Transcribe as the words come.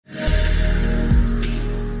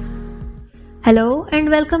Hello and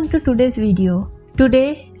welcome to today's video.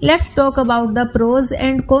 Today, let's talk about the pros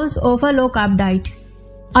and cons of a low-carb diet.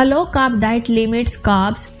 A low-carb diet limits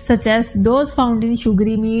carbs such as those found in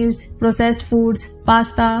sugary meals, processed foods,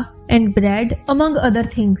 pasta, and bread, among other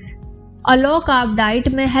things. A low-carb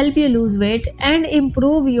diet may help you lose weight and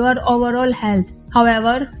improve your overall health.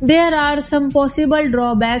 However, there are some possible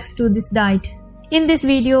drawbacks to this diet. In this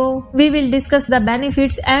video, we will discuss the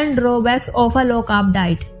benefits and drawbacks of a low-carb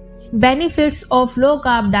diet. Benefits of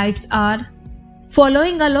low-carb diets are: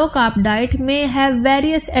 following a low-carb diet may have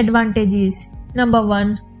various advantages. Number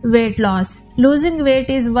 1. Weight loss. Losing weight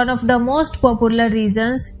is one of the most popular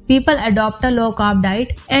reasons people adopt a low-carb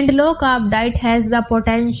diet, and low-carb diet has the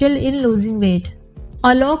potential in losing weight.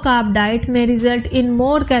 A low-carb diet may result in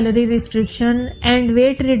more calorie restriction and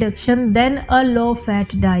weight reduction than a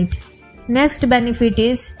low-fat diet. Next benefit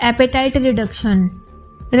is appetite reduction.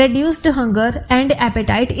 Reduced hunger and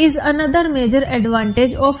appetite is another major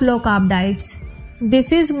advantage of low-carb diets.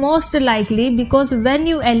 This is most likely because when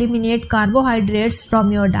you eliminate carbohydrates from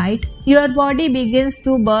your diet, your body begins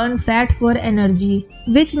to burn fat for energy,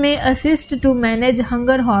 which may assist to manage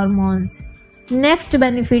hunger hormones. Next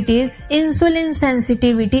benefit is insulin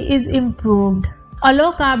sensitivity is improved. A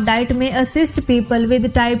low-carb diet may assist people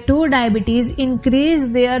with type 2 diabetes increase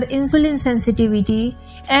their insulin sensitivity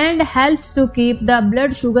and helps to keep the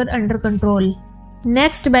blood sugar under control.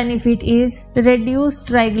 Next benefit is reduced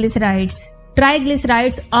triglycerides.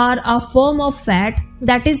 Triglycerides are a form of fat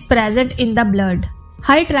that is present in the blood.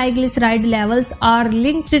 High triglyceride levels are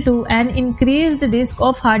linked to an increased risk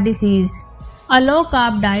of heart disease. A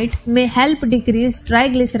low-carb diet may help decrease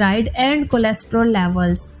triglyceride and cholesterol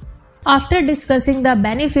levels. After discussing the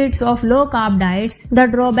benefits of low-carb diets, the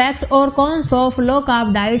drawbacks or cons of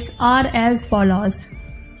low-carb diets are as follows.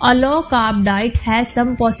 A low-carb diet has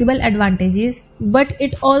some possible advantages, but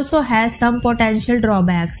it also has some potential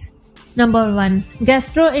drawbacks. Number 1.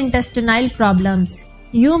 Gastrointestinal problems.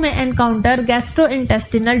 You may encounter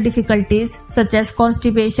gastrointestinal difficulties such as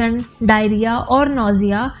constipation, diarrhea, or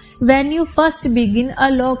nausea when you first begin a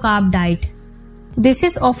low-carb diet. This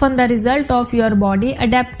is often the result of your body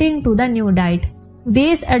adapting to the new diet.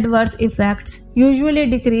 These adverse effects usually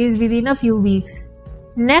decrease within a few weeks.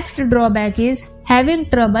 Next drawback is having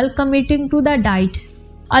trouble committing to the diet.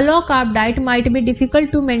 A low-carb diet might be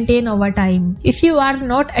difficult to maintain over time. If you are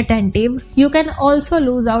not attentive, you can also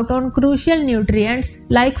lose out on crucial nutrients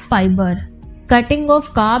like fiber. Cutting off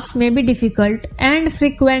carbs may be difficult and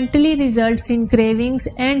frequently results in cravings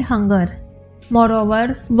and hunger.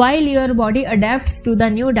 Moreover, while your body adapts to the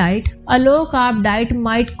new diet, a low-carb diet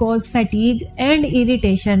might cause fatigue and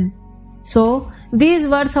irritation. So, these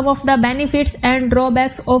were some of the benefits and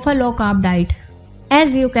drawbacks of a low-carb diet.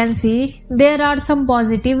 As you can see, there are some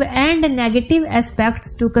positive and negative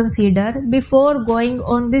aspects to consider before going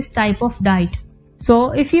on this type of diet.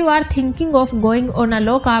 So, if you are thinking of going on a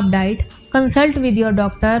low-carb diet, consult with your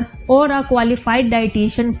doctor or a qualified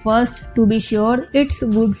dietitian first to be sure it's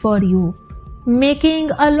good for you.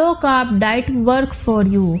 Making a low-carb diet work for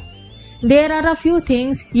you. There are a few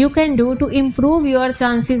things you can do to improve your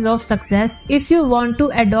chances of success if you want to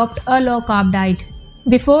adopt a low-carb diet.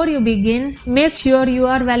 Before you begin, make sure you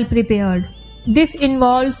are well prepared. This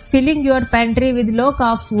involves filling your pantry with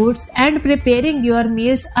low-carb foods and preparing your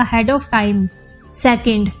meals ahead of time.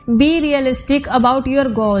 Second, be realistic about your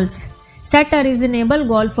goals. Set a reasonable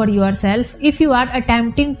goal for yourself if you are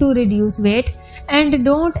attempting to reduce weight, and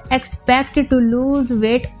don't expect to lose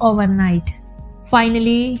weight overnight.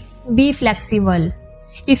 Finally, be flexible.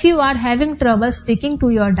 If you are having trouble sticking to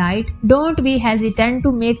your diet, don't be hesitant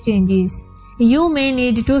to make changes. You may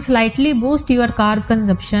need to slightly boost your carb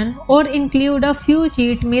consumption or include a few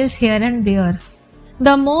cheat meals here and there.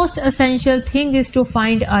 The most essential thing is to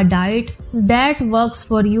find a diet that works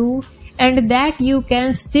for you and that you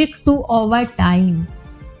can stick to over time.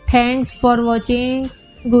 Thanks for watching.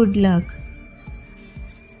 Good luck.